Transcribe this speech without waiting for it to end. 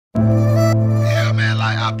Yeah, man,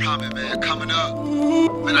 like I promise, man, coming up,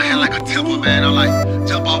 man, I had like a temper, man. I'm like,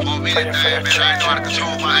 jump off on me and man, I ain't know how to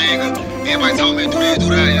control my anger. Everybody told me do this,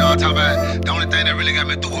 do that, you know what I'm talking about? The only thing that really got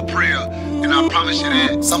me through a prayer, and I promise you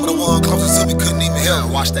that. Some of the ones closest to me couldn't even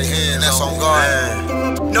help wash their hands, that's on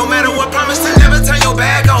God. No matter what, promise to never turn your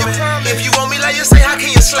back on me. If you want me, like you say, how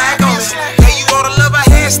can you slack on me? Hey, you all the love I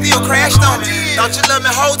had, still crashed on me. Don't you love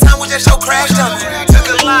me whole time, was just your crash on me. Took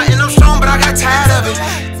a lot and I'm strong, but I got tired of it.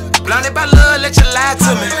 Blinded by love, let you lie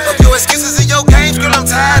to me. Of your excuses and your games, girl, I'm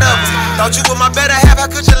tired of it. Thought you were my better half, how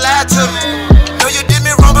could you lie to me? Know you did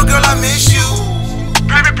me wrong, but girl, I miss you.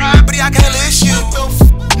 Private property, I can't list you.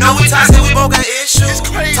 No, we toxic, we both got issues.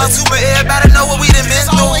 Talk to me, everybody know what we done been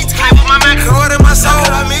through. Hey, with my man, cord in my soul,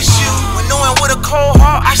 I miss you. When knowing with a cold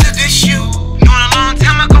heart, I should dish you. Knowing a long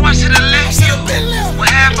time ago, I should've left you.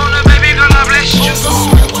 What happened on the baby girl, I bless you.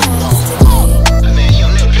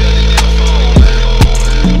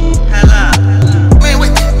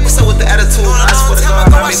 Attitude, I swear to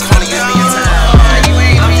God, I've been calling you a million times.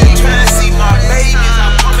 I'm just trying to see my babies.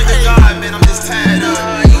 I'm coming to God, man. I'm just tired of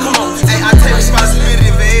it. Come on, hey, I take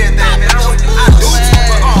responsibility for everything, man. I do too,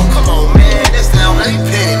 but oh, come on, man. This now, I ain't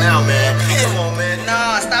petty now, man. Come on, man. No,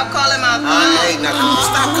 stop calling my phone. I ain't nothing.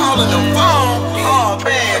 Stop calling the phone. Oh,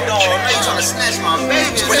 man, dog. They trying to snatch my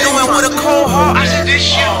baby. When doing with a cold heart, I should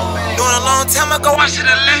dish you. Doing a long time ago, I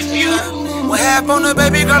should've left you. What happened on the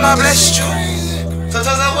baby girl, I blessed you.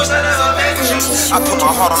 Sometimes I wish I never met you. I put my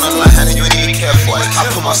heart on the line and you didn't even care for it. I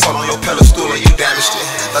put my soul on your pedestal and you damaged it.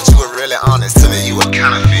 Thought you were really honest, to me you were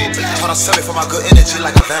counterfeit. Tryna sell me for my good energy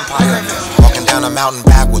like a vampire. Walking down a mountain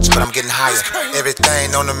backwards, but I'm getting higher.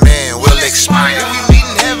 Everything on the man will expire. We meet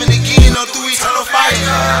in heaven again, or through eternal fire.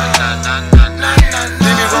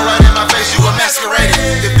 Then you roll right in my face, you were masquerading.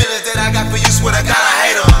 The feelings that I got for you, swear to God I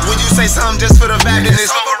hate them. When you say something just for the fact that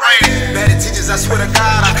it's overrated. Bad intentions, I swear to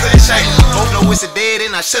God I couldn't shake it. Both know it's a dead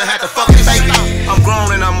and I should have to fucking fake it. I'm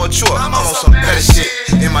grown and I'm mature, I'm on some better shit.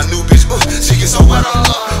 And my new bitch, ooh, she gets so wet on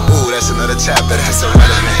love. Ooh, that's another chapter, that's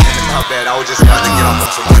irrelevant. My bad, I was just about to get off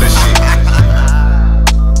on some other shit.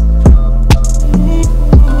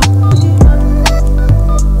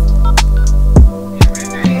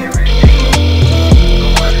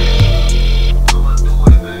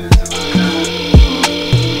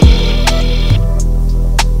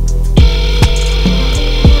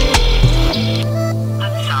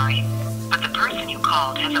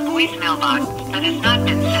 Has a voicemail box that has not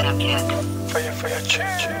been set up yet.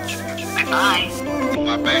 Bye-bye.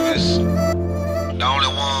 My baby's the only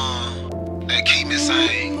one that keep me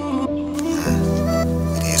sane.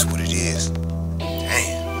 It is what it is.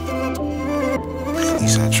 Damn. At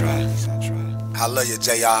least I try. I love you,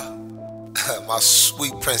 JR. My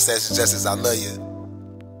sweet princess Justice, I love you.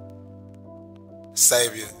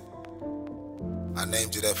 Savior, I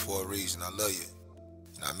named you that for a reason. I love you.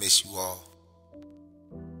 And I miss you all.